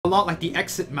lot like the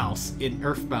exit mouse in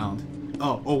Earthbound.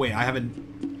 Oh wait, I haven't...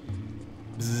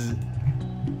 Bzz.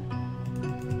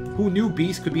 Who knew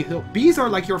bees could be healed? Bees are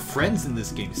like your friends in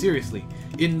this game, seriously.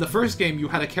 In the first game, you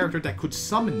had a character that could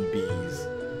summon bees.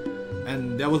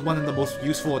 And that was one of the most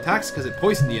useful attacks because it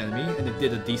poisoned the enemy and it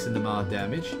did a decent amount of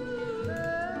damage.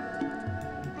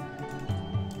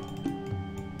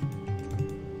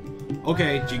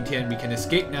 Okay, Jingtian, we can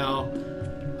escape now.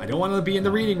 I don't want to be in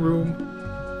the reading room.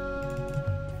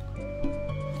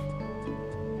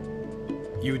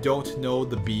 You don't know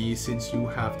the bee since you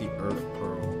have the Earth Pearl.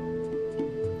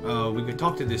 We could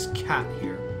talk to this cat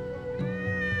here.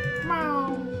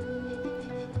 Meow.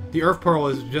 The Earth Pearl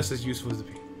is just as useful as the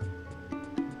bee.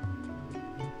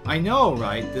 I know,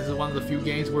 right? This is one of the few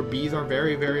games where bees are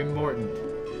very, very important.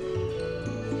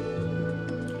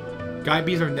 Guide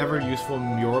bees are never useful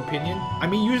in your opinion. I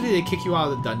mean, usually they kick you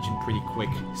out of the dungeon pretty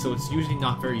quick, so it's usually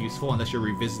not very useful unless you're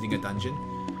revisiting a dungeon.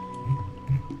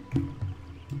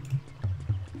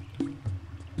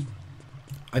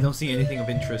 I don't see anything of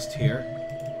interest here.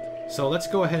 So let's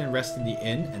go ahead and rest in the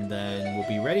inn, and then we'll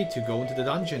be ready to go into the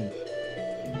dungeon.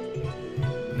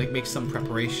 Like, make some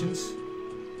preparations.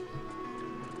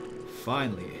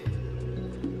 Finally.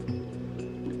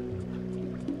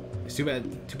 It's too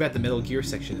bad the Metal Gear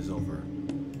section is over.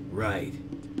 Right.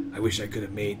 I wish I could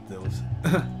have made those.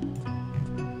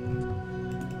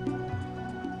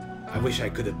 I wish I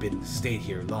could have stayed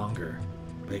here longer,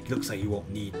 but it looks like you won't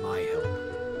need my help.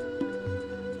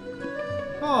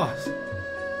 Oh,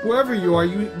 whoever you are,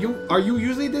 are you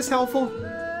usually this helpful?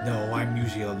 No, I'm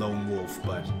usually a lone wolf,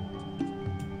 but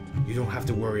you don't have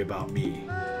to worry about me.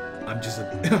 I'm just a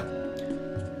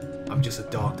I'm just a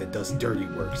dog that does dirty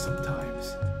work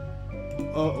sometimes.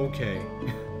 Oh, okay.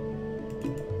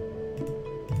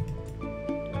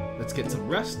 Let's get some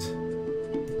rest.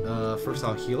 First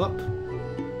I'll heal up.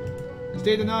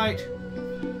 Stay the night.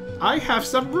 I have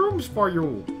some rooms for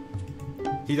you.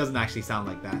 He doesn't actually sound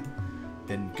like that.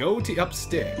 Then go to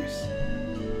upstairs.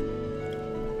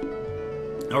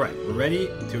 Alright, we're ready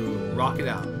to rock it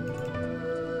out.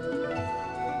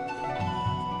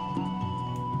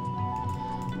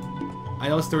 I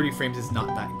know it's 30 frames is not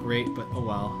that great, but oh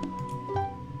well.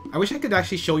 I wish I could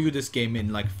actually show you this game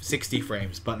in like 60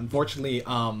 frames, but unfortunately,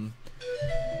 the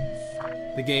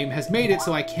game has made it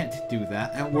so I can't do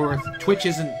that. And Twitch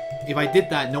isn't... If I did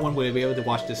that, no one would be able to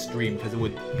watch this stream because it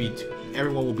would be...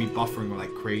 Everyone will be buffering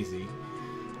like crazy.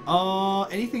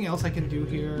 Anything else I can do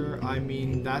here? I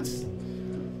mean, that's...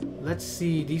 Let's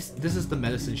see. This is the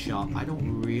medicine shop. I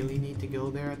don't really need to go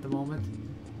there at the moment.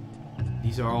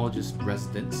 These are all just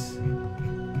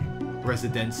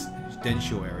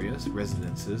residential areas.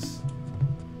 Residences.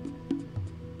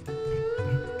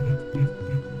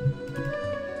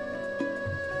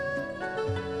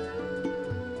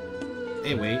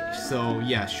 Anyway, so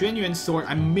yeah, Xuan Yuan Sword.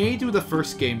 I may do the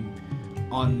first game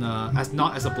on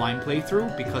not as a blind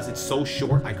playthrough because it's so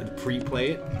short. I could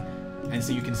pre-play it, and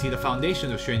so you can see the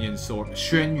foundation of Xuan Yuan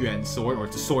Sword, or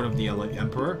the Sword of the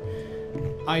Emperor.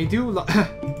 I do.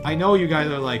 I know you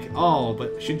guys are like, oh,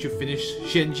 but shouldn't you finish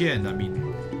Xianjian? I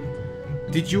mean,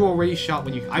 did you already shop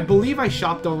when you? I believe I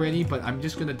shopped already, but I'm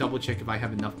just gonna double check if I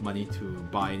have enough money to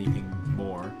buy anything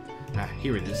more. Ah,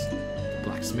 here it is,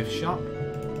 blacksmith shop.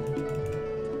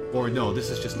 Or no, this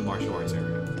is just the martial arts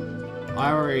area.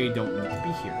 I already don't need to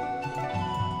be here.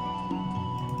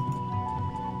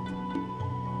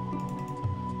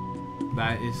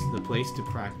 That is the place to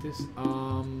practice.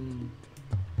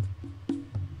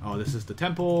 Oh, this is the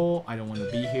temple. I don't want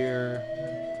to be here.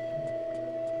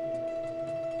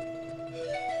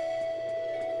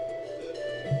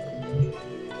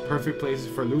 Perfect places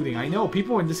for looting. I know,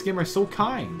 people in this game are so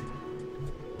kind.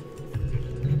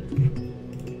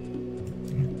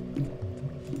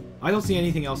 I don't see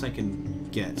anything else I can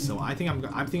get, so I think I'm good.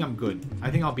 I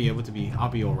think I'll be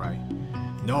all right.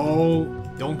 No,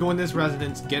 don't go in this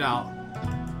residence. Get out.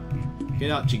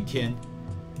 Get out, Jingtian.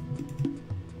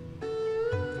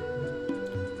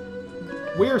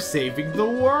 We're saving the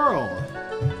world.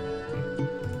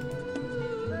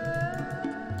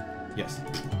 Yes.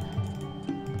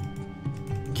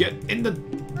 Get in the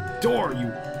door,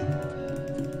 you.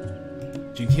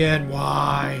 Jingtian,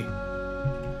 why?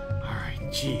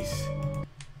 Jeez.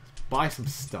 Buy some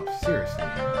stuff. Seriously.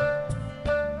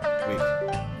 Wait.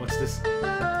 What's this?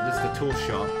 This is the tool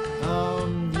shop.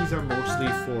 These are mostly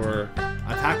for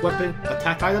attack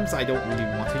items. I don't really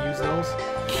want to use those.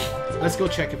 Let's go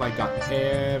check if I got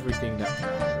everything that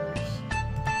matters.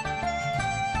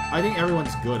 I think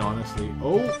everyone's good, honestly.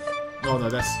 Oh! No,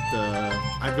 that's the...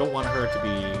 I don't want her to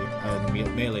be a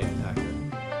melee attacker.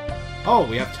 Oh,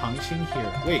 we have Tangxing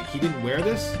here. Wait, he didn't wear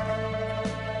this?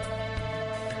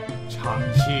 长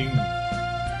青，你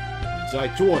在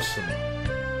做什么？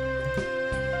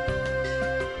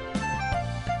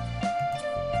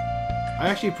 I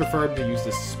actually prefer him to use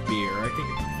the spear. I think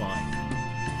it's fine.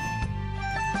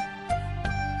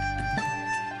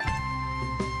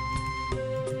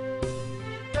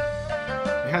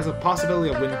 It has a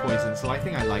possibility of wind poison, so I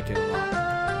think I like it a lot.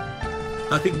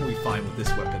 I think we'll be fine with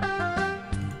this weapon.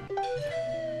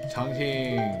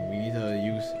 Changqing, we need to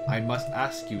use... I must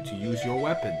ask you to use your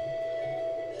weapon.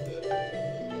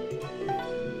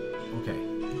 Okay.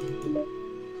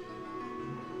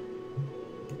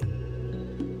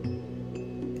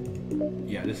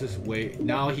 Yeah, this is way...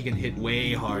 Now he can hit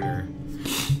way harder.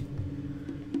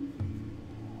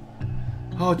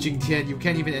 Oh, Jingtian, you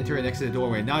can't even enter and exit the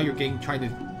doorway. Now you're trying to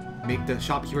make the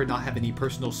shopkeeper not have any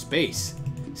personal space.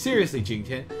 Seriously,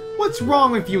 Jingtian. What's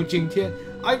wrong with you, Jingtian?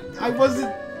 I was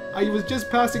just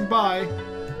passing by.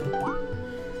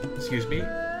 Excuse me?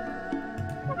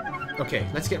 Okay,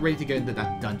 let's get ready to get into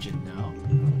that dungeon now.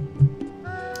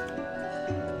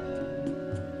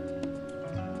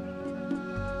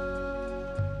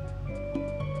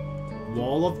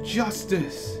 Wall of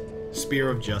Justice.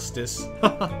 Spear of Justice.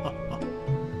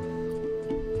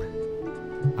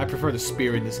 I prefer the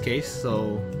spear in this case,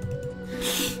 so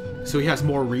he has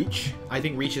more reach. I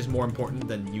think reach is more important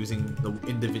than using the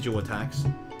individual attacks.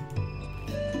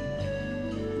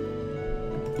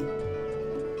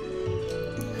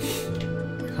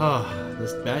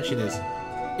 This mansion is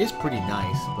pretty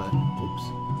nice, but oops.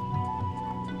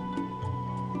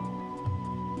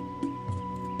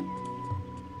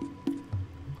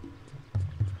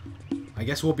 I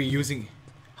guess we'll be using...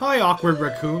 Hi, Awkward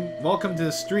Raccoon. Welcome to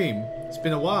the stream. It's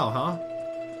been a while, huh?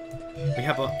 We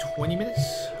have about 20 minutes?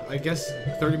 I guess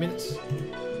 30 minutes?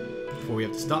 Before we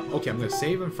have to stop. Okay, I'm going to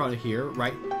save in front of here,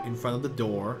 right in front of the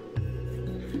door.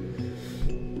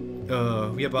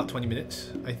 We have about 20 minutes,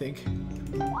 I think.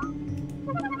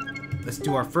 Let's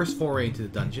do our first foray into the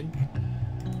dungeon.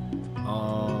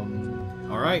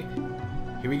 Alright.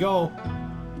 Here we go.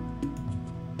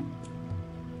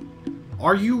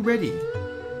 Are you ready?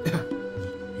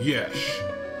 Yes.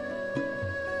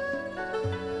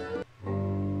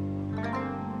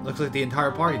 Looks like the entire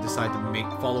party decided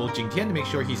to follow Jingtian to make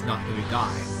sure he's not going to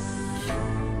die.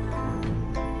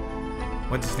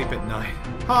 Went to sleep at night.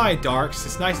 Hi, Darks.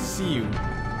 It's nice to see you.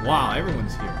 Wow,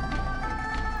 everyone's here.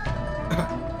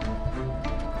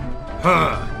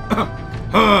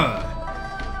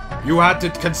 You had to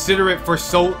consider it for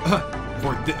so...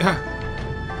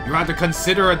 You had to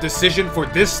consider a decision for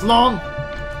this long?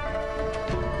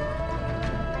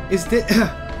 Is this...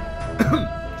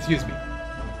 Excuse me.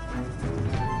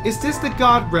 Is this the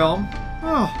God Realm?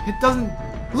 Oh, it doesn't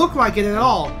look like it at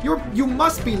all. You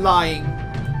must be lying.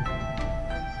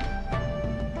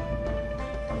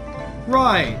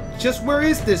 Right. Just where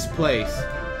is this place?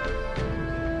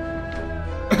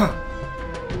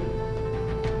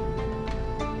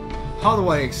 How do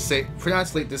I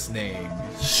translate this name?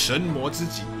 神魔之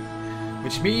己,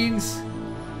 which means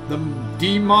the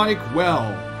demonic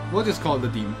well. We'll just call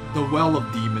it the well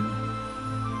of demon.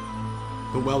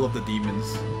 The well of the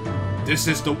demons. This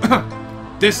is the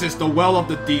this is the well of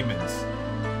the demons.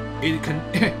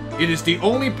 It is the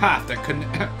only path that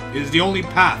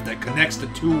connects the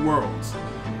two worlds.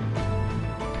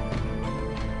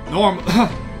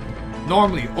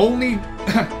 Normally only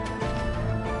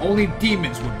only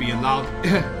demons would be allowed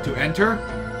to enter,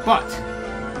 but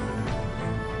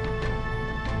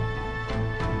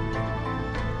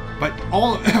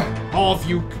all of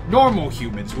you normal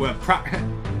humans who have practiced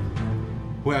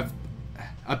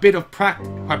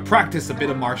a bit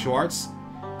of martial arts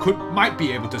might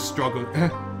be able to struggle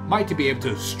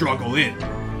in.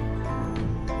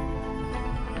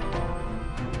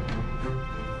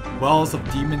 Wells of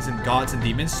demons and gods and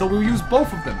demons, so we'll use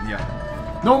both of them, yeah.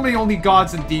 Normally only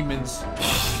gods and demons.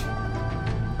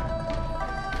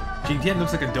 Jingtian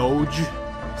looks like a doge.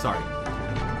 Sorry.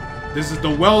 This is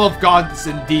the well of gods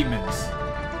and demons.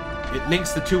 It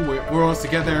links the two worlds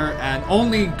together, and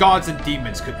only gods and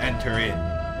demons could enter in.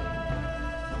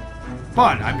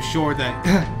 But I'm sure that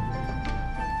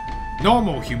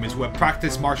normal humans who have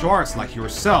practiced martial arts like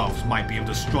yourselves might be able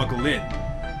to struggle in.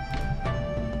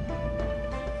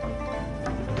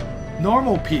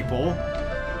 Normal people?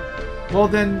 Well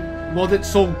then,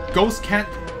 so ghosts can't?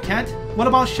 What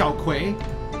about Xiao Kui?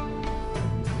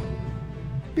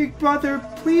 Big brother,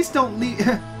 please don't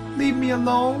leave me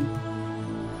alone.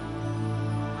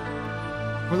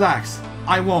 Relax,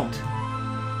 I won't.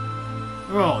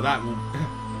 Oh, that will...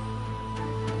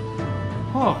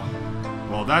 Oh,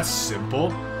 well that's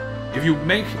simple. If you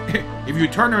make, if you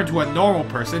turn her into a normal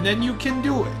person, then you can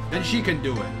do it. Then she can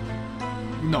do it.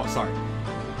 No, sorry.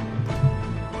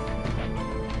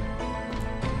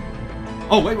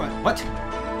 Oh wait, what?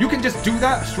 You can just do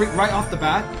that straight right off the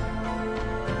bat?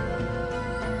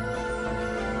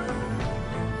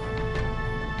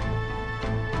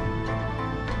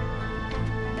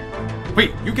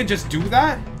 Wait, you can just do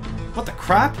that? What the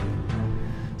crap?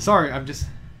 Sorry, I'm just...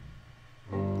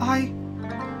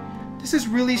 This is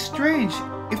really strange.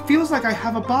 It feels like I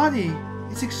have a body.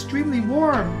 It's extremely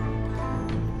warm.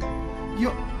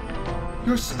 You're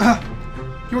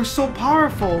so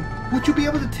powerful. Would you be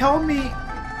able to tell me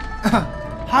how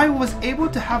I'm able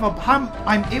to have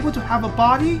a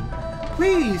body?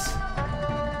 Please.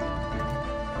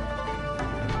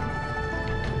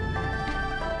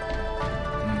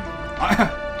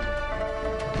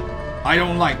 I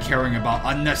don't like caring about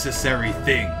unnecessary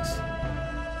things.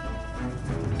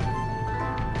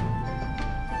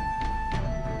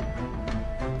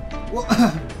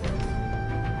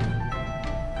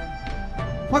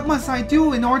 What must I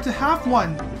do in order to have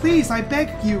one? Please, I beg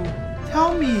you,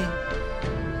 tell me.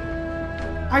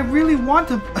 I really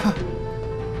want a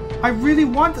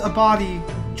body,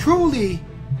 truly.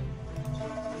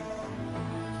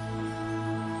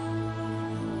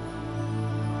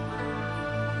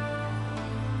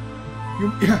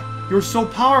 You're so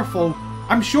powerful.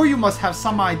 I'm sure you must have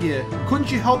some idea.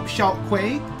 Couldn't you help Xiao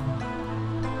Kui?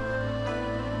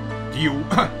 Do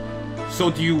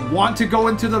you want to go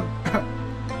into the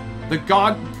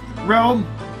God realm?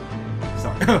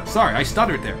 Sorry, I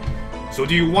stuttered there. So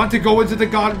do you want to go into the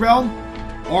God realm?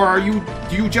 Or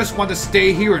do you just want to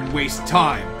stay here and waste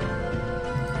time?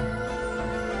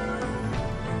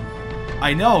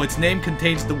 I know, its name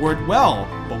contains the word well,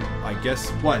 but I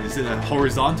guess, what, is it a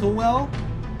horizontal well?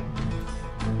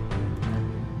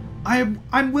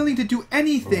 I'm willing to do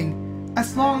anything,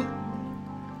 as long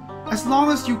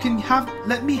as you can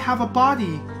let me have a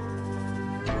body.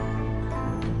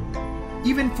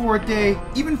 Even for a day,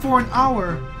 even for an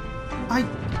hour.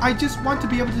 I just want to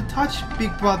be able to touch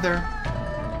Big Brother.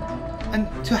 And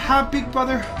to have Big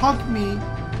Brother hug me.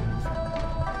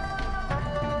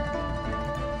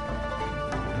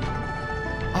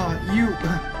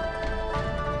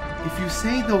 If you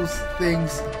say those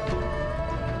things...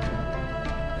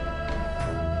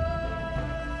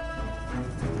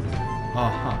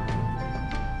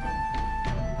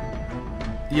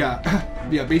 Yeah,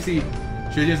 basically,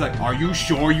 Xuejian's like, are you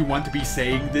sure you want to be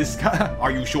saying this?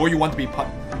 Are you sure you want to be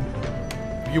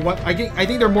I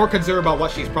think they're more concerned about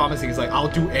what she's promising. It's like, I'll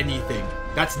do anything.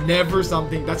 That's never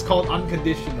something, that's called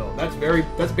unconditional. That's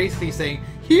basically saying,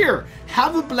 here,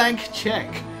 have a blank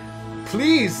check.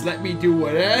 Please let me do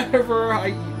whatever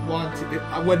I want to do.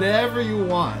 Whatever you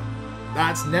want.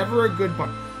 That's never a good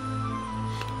part.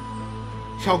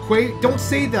 Xiao Kui, don't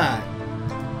say that.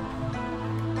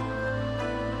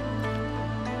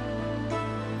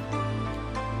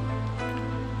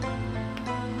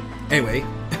 Anyway,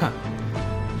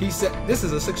 he said, this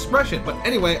is this expression, but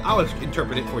anyway, I'll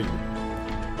interpret it for you.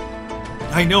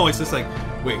 I know, it's just like,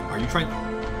 wait, are you trying...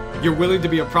 You're willing to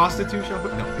be a prostitute, Xiao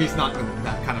Kui? No, he's not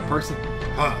that kind of person.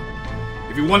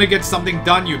 If you want to get something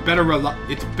done, you better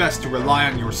it's best to rely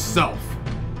on yourself.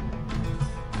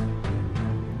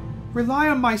 Rely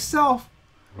on myself?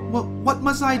 Well, what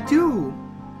must I do?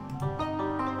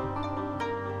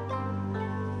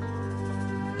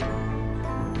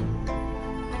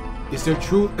 Is there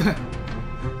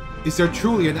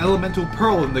truly an elemental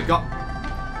pearl in the God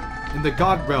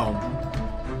realm?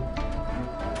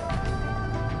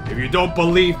 If you don't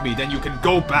believe me, then you can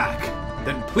go back.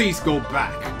 Then please go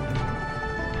back.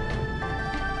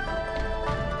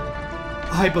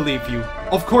 I believe you.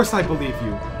 Of course I believe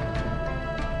you.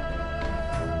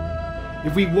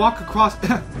 If we walk across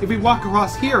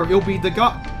here, it'll be the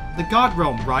God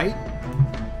realm, right?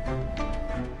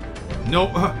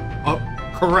 No,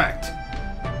 correct.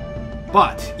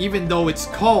 But even though it's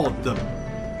called the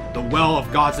Well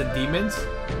of Gods and Demons,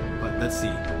 but let's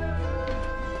see.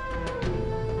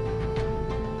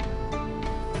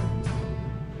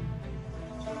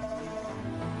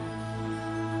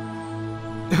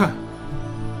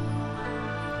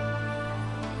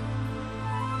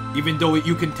 Even though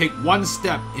you can take one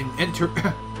step and enter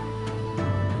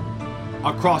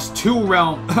across two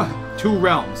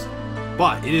realms,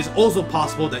 but it is also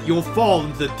possible that you'll fall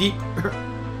into the deep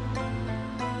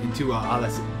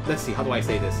let's see, how do I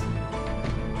say this?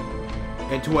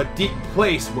 Into a deep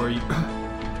place where you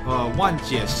万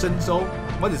劫深舟.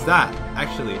 What is that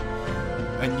actually?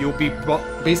 And you'll be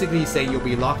basically saying you'll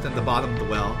be locked at the bottom of the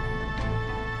well.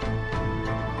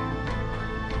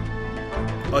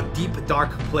 a deep,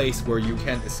 dark place where you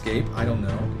can't escape. I don't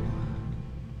know.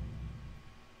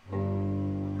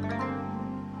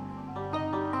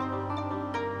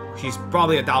 She's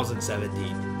probably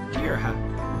 1017. Here,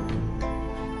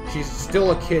 she's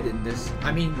still a kid in this.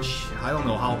 I mean, I don't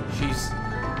know how she's...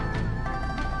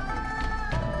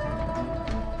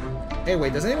 Hey,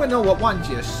 wait, does anyone know what 万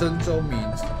劫深州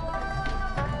means?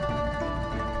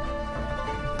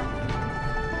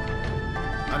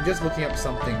 I'm just looking up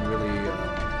something really...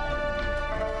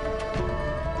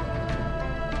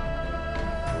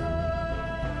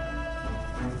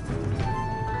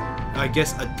 I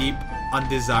guess a deep,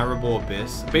 undesirable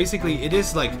abyss. Basically, it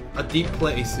is like a deep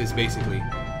place is basically...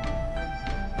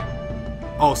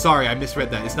 Oh, sorry, I misread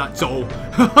that. It's not Zhou.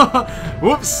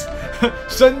 Whoops!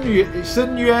 Shen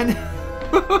Yuan.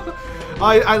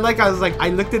 I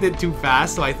looked at it too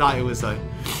fast, so I thought it was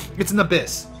it's an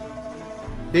abyss.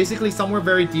 Basically, somewhere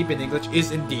very deep in English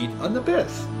is indeed an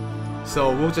abyss.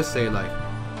 So we'll just say like,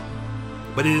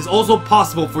 but it is also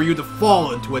possible for you to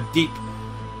fall into a deep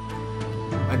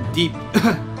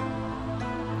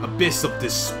abyss of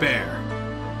despair,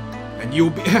 and you'll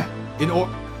be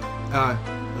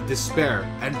despair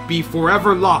and be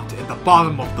forever locked at the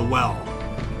bottom of the well.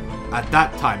 At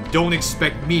that time, don't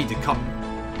expect me to come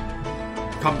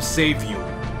save you.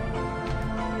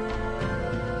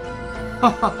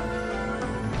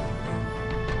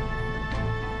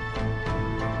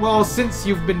 Well, since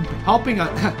you've been helping us,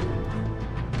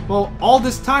 well, all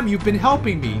this time you've been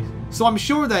helping me, so I'm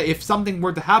sure that if something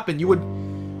were to happen, you would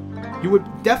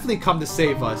definitely come to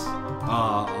save us.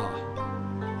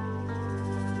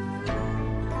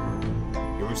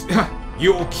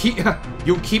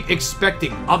 You'll keep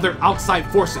expecting other outside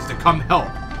forces to come help.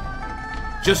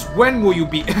 Just when will you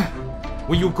be?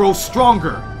 Will you grow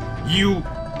stronger?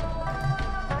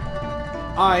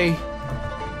 I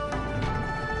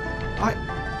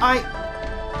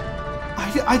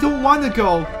don't want to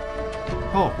go.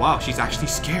 Oh wow, she's actually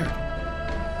scared.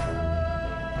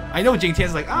 I know Jing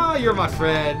Tian's like, oh, you're my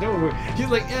friend. No, she's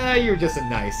like, yeah, you're just a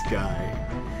nice guy.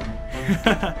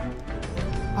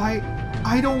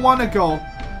 I don't want to go.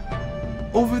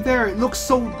 Over there, it looks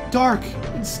so dark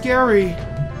and scary.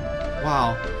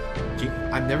 Wow.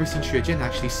 I've never seen Xue Jin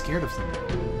actually scared of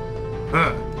something.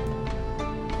 Huh.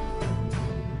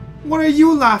 What are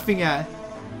you laughing at?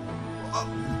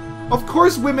 Of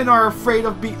course women are afraid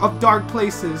of dark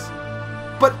places.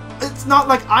 But it's not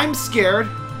like I'm scared.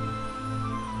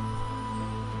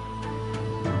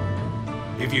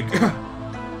 If you...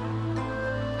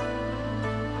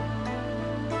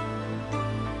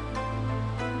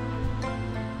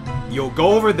 You'll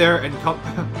go over there and come...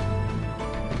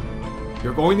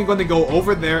 You're going to go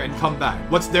over there and come back.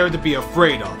 What's there to be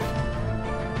afraid of?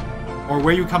 Or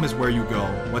where you come is where you go.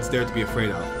 What's there to be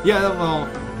afraid of? Yeah, well...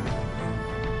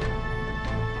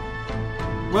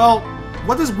 Well,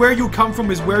 what does where you come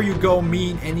from is where you go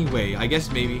mean anyway? I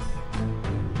guess maybe.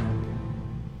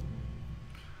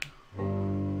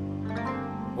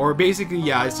 Or basically,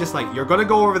 yeah, it's just like, you're gonna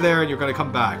go over there and you're gonna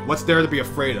come back. What's there to be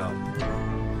afraid of?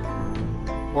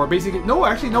 Or basically, no,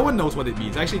 actually, no one knows what it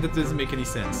means. Actually, that doesn't make any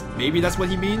sense. Maybe that's what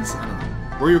he means? I don't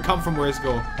know. Where you come from, where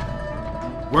go.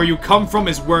 Where you come from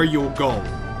is where you'll go.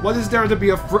 What is there to be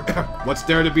What's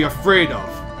there to be afraid of?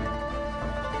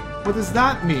 What does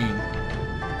that mean?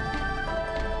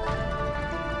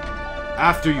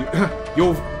 After you...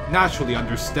 You'll naturally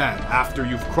understand after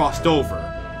you've crossed over.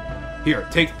 Here,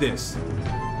 take this.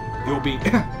 You'll be...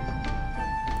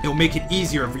 It'll make it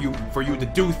easier for you to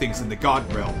do things in the God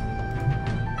Realm.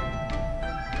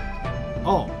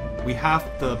 Oh, we have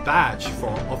the badge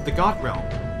of the God Realm.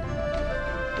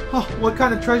 Oh, what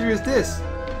kind of treasure is this?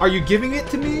 Are you giving it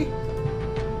to me?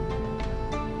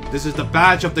 This is the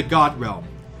badge of the God Realm.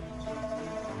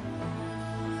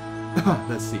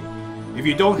 Let's see. If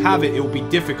you don't have it, it will be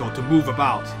difficult to move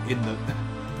about in the...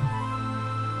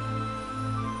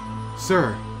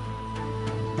 Sir.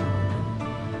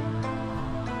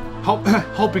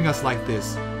 Helping us like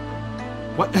this.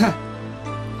 What?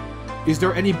 Is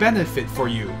there any benefit for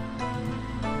you?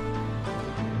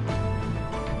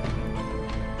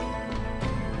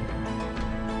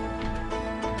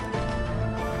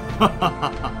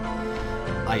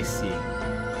 I see.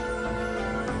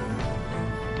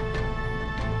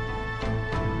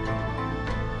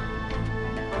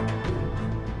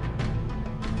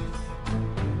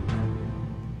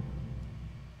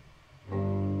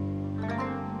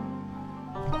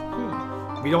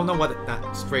 We don't know what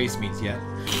that phrase means yet.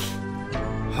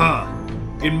 Huh.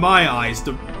 In my eyes,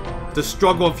 the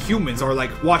struggle of humans are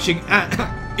like watching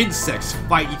insects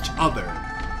fight each other.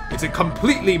 It's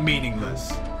completely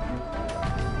meaningless.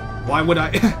 Why would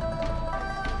I...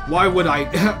 Why would I...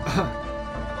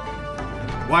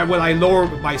 Why would I lower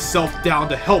myself down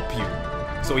to help you?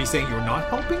 So he's saying you're not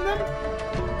helping them?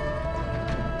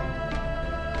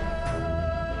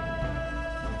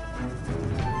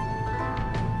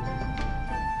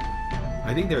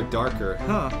 I think they're darker.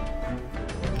 Huh.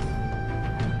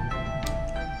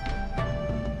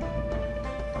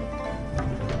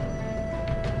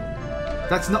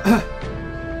 That's not...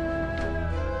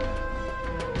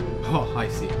 Oh, I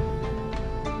see.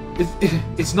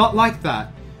 It's not like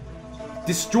that.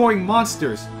 Destroying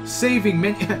monsters, saving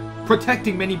many...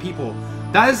 protecting many people.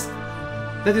 That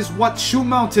is what Shu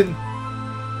Mountain...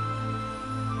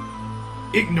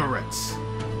 Ignorance.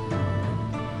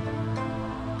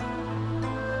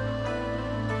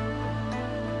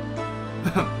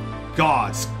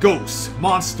 Gods, ghosts,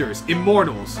 monsters,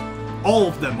 immortals. All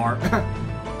of them are...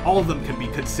 all of them can be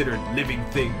considered living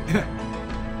things.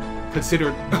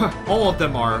 Considered... all of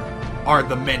them are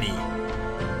the many.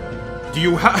 Do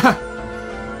you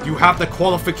have the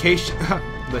qualification...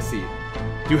 Let's see.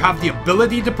 Do you have the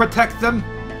ability to protect them?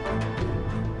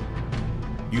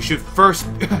 You should first...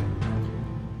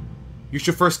 you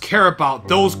should first care about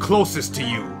those closest to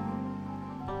you.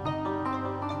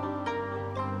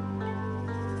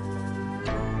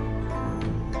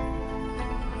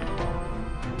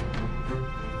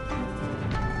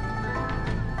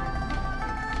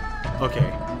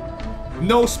 Okay.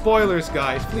 No spoilers,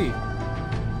 guys, please.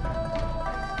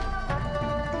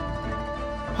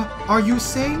 Are you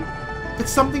saying that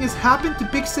something has happened to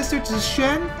Big Sister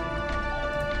Zishen?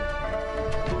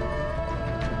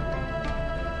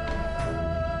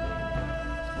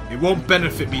 It won't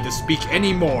benefit me to speak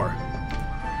anymore.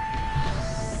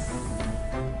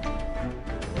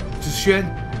 Zishen?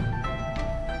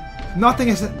 Nothing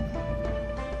is...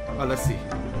 Oh, let's see.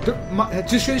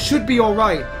 Zishen should be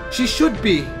alright. She should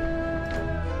be.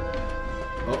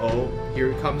 Uh-oh.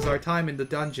 Here comes our time in the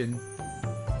dungeon.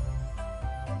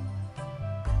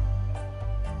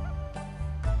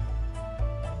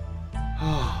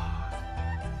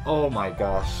 Oh my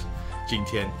gosh.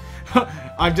 Jingtian.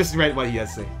 I've just read what he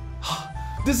has to say.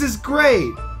 This is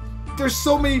great! There's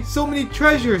so many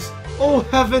treasures! Oh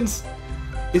heavens!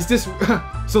 Is this...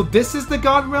 So this is the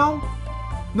God Realm?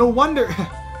 No wonder...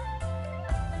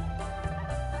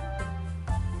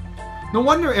 No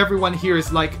wonder everyone here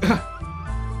is like...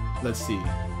 Let's see.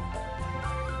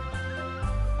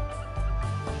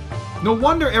 No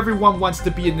wonder everyone wants to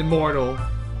be an immortal.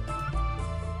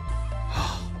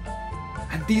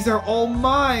 And these are all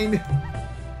mine!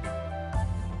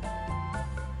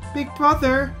 Big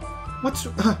brother, what's...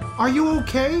 Are you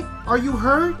okay? Are you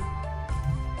hurt?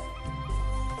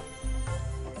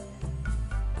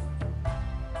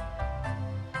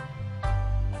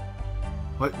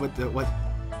 What?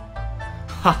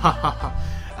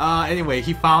 Anyway,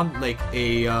 he found like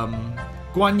a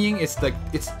Guanyin is the...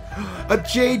 It's a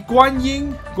jade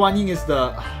Guanyin. Guanyin is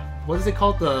the... What is it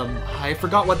called? I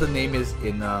forgot what the name is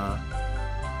in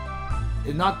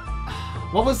not...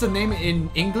 What was the name in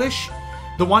English?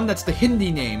 The one that's the Hindi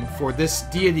name for this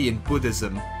deity in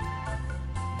Buddhism.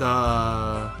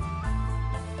 The...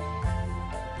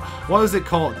 What is it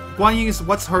called? Guanyin is...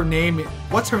 What's her name?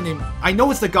 What's her name? I know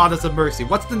it's the goddess of mercy.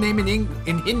 What's the name in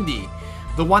Hindi?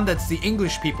 The one that's the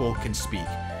English people can speak.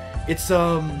 It's,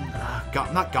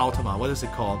 not Gautama. What is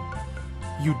it called?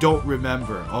 You don't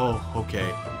remember. Oh,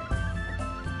 okay.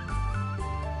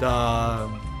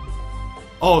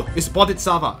 Oh, it's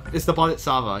Bodhisattva. It's the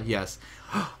Bodhisattva, yes.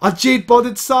 A jade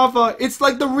Bodhisattva! It's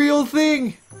like the real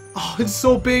thing! Oh, it's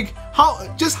so big.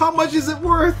 Just how much is it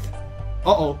worth?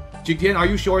 Uh-oh. Jingtian, are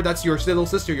you sure that's your little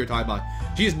sister you're talking about?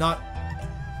 She's not...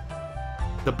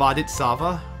 The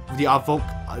Bodhisattva? The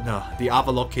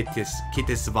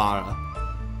Avalokitesvara.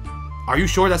 Are you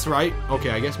sure that's right?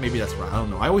 Okay, I guess maybe that's right. I don't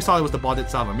know. I always thought it was the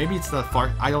Bodhisattva. Maybe it's the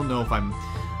far... I don't know if I'm...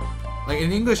 Like,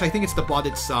 in English, I think it's the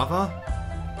Bodhisattva.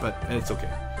 But it's okay.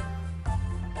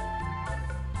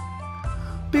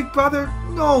 Big brother,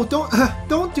 no,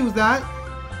 don't do that.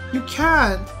 You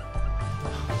can't.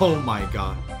 Oh my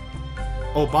god.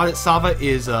 Oh, Bodhisattva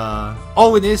is,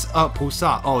 oh, it is,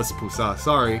 Pusa. Oh, it's Pusa.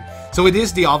 Sorry. So it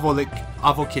is the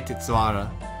Avalokitesvara.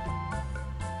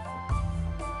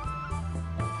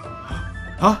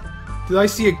 Huh? Did I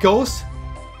see a ghost?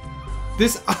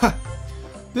 This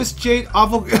jade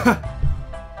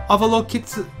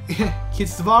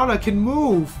Avalokitesvara can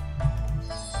move.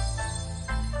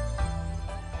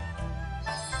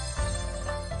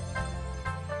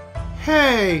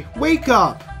 Hey, wake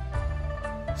up!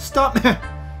 Stop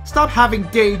having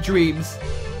daydreams.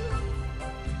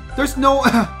 There's no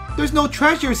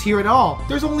treasures here at all.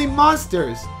 There's only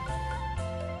monsters.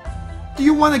 Do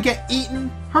you want to get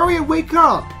eaten? Hurry and wake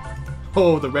up!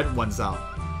 Oh, the red one's out.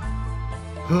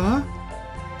 Huh?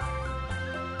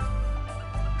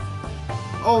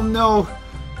 Oh no!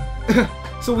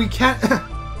 So we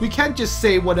can't just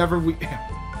say whatever we...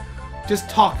 just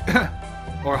talk...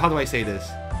 or how do I say this?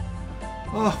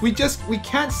 We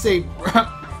can't say...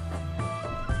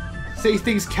 say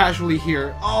things casually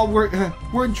here. Oh,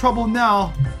 we're in trouble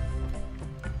now.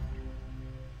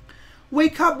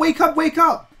 Wake up, wake up, wake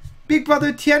up! Big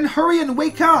brother Tien, hurry and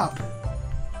wake up!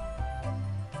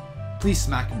 Please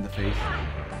smack him in the face.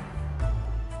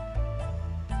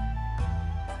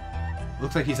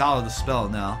 Looks like he's out of the spell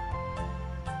now.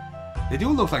 They do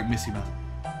look like Missy Mouse.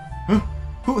 Huh?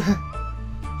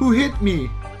 Who hit me?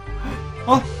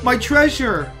 Oh, my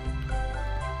treasure!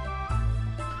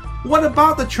 What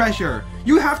about the treasure?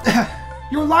 You have to...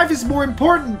 Your life is more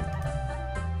important!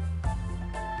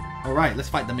 Alright, let's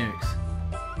fight the mimics.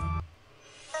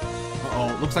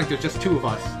 Uh-oh, looks like there's just 2 of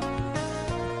us.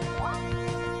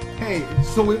 Hey,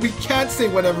 so we can't say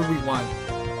whatever we want.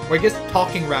 Or I guess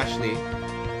talking rashly.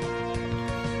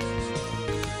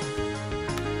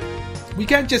 We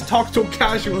can't just talk so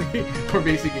casually, or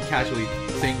basically casually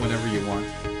saying whatever you want.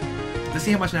 Let's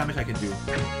see how much damage I can do.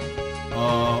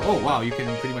 Oh wow, you can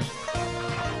pretty much...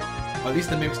 At least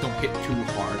the mimics don't hit too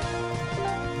hard.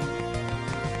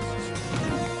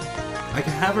 I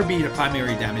can have her be the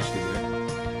primary damage dealer.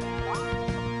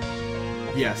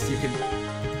 Yes, you can...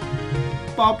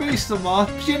 宝贝什么？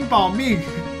先保命!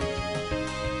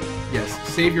 Yes,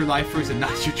 save your life first and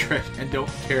not your treasure, and don't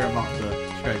care about the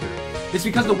treasure. It's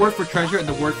because the word for treasure and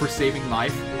the word for saving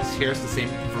life shares the same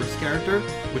first character,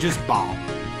 which is Bao.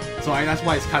 So that's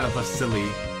why it's kind of a silly.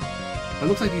 But it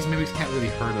looks like these mimics can't really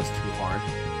hurt us too hard.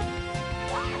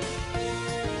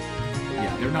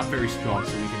 Yeah, they're not very strong,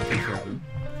 so we can take care of them.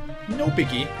 No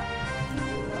biggie.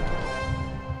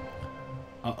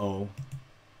 Uh-oh.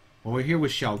 Well, we're here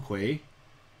with Xiao Kui.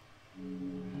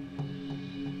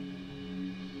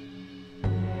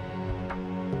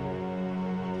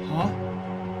 Huh?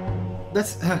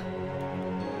 That's...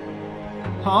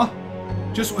 Huh?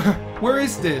 Just... Where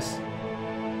is this?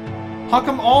 How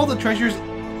come all the treasures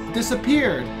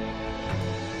disappeared?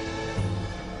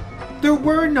 There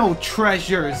were no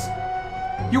treasures!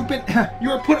 You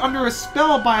were put under a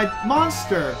spell by a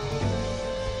monster!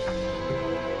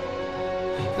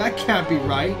 That can't be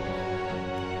right.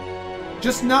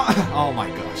 Just now... Oh my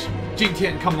gosh.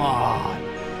 Jingtian, come on!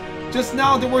 Just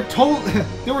now there were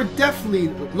there were definitely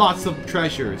lots of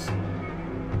treasures.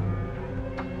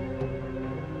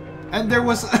 And there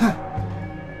was...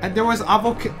 and there was a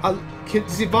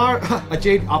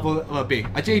Jade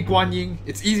Guanyin.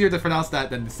 It's easier to pronounce that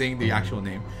than saying the actual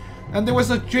name. And there was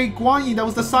a Jade Guanyin that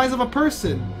was the size of a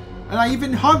person. And I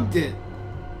even hugged it.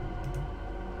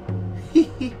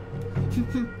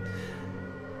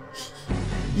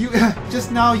 You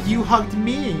just now you hugged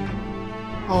me.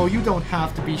 Oh, you don't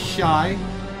have to be shy.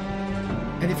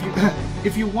 And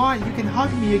if you want, you can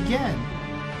hug me again.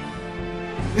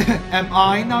 Am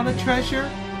I not a treasure?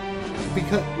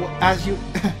 Because as you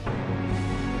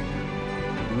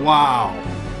Wow.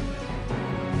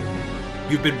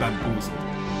 You've been bamboozled.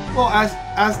 Well,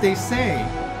 as they say,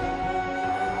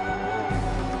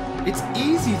 it's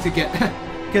easy to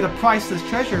get a priceless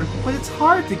treasure, but it's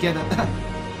hard to get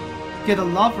a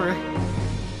lover.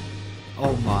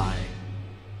 Oh my.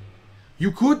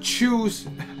 You could choose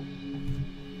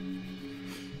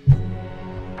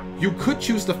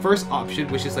the first option,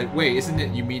 which is like, wait, isn't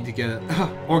it you mean to get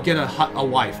a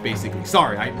wife, basically.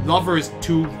 Sorry, lover is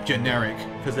too generic,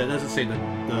 because that doesn't say the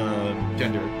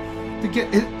gender.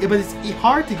 But it's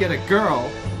hard to get a girl.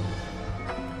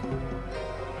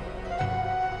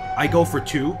 I go for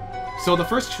 2. So the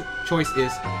first choice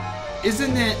is,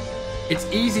 isn't it, it's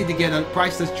easy to get a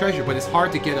priceless treasure, but it's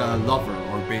hard to get a lover,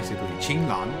 or basically,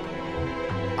 Qinglan.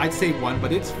 I'd say 1,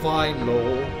 but it's fine,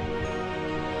 lol.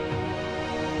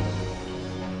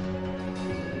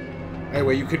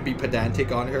 Anyway, you could be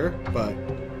pedantic on her, but...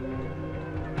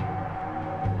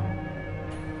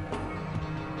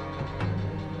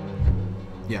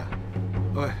 Yeah.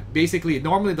 Basically,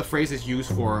 normally the phrase is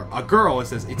used for a girl. It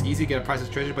says, it's easy to get a priceless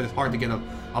treasure, but it's hard to get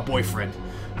a boyfriend.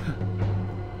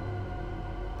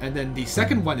 And then the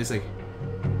second one is like...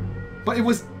 But it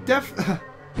was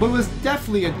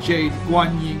definitely a Jade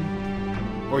Guanyin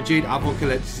or Jade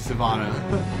Apocalypse Savannah.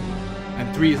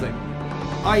 And 3 is like...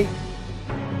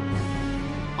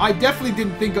 I definitely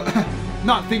didn't think of...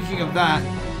 not thinking of that.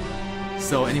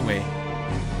 So anyway...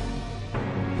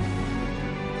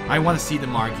 I want to see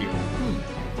them argue.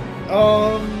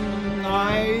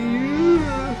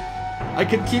 I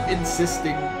can keep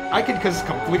insisting. I can just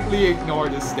completely ignore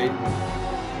this statement.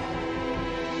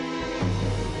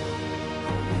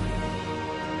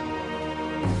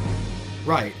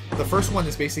 Right. The first one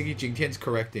is basically Jing Tian's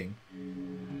correcting.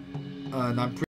 And I'm pretty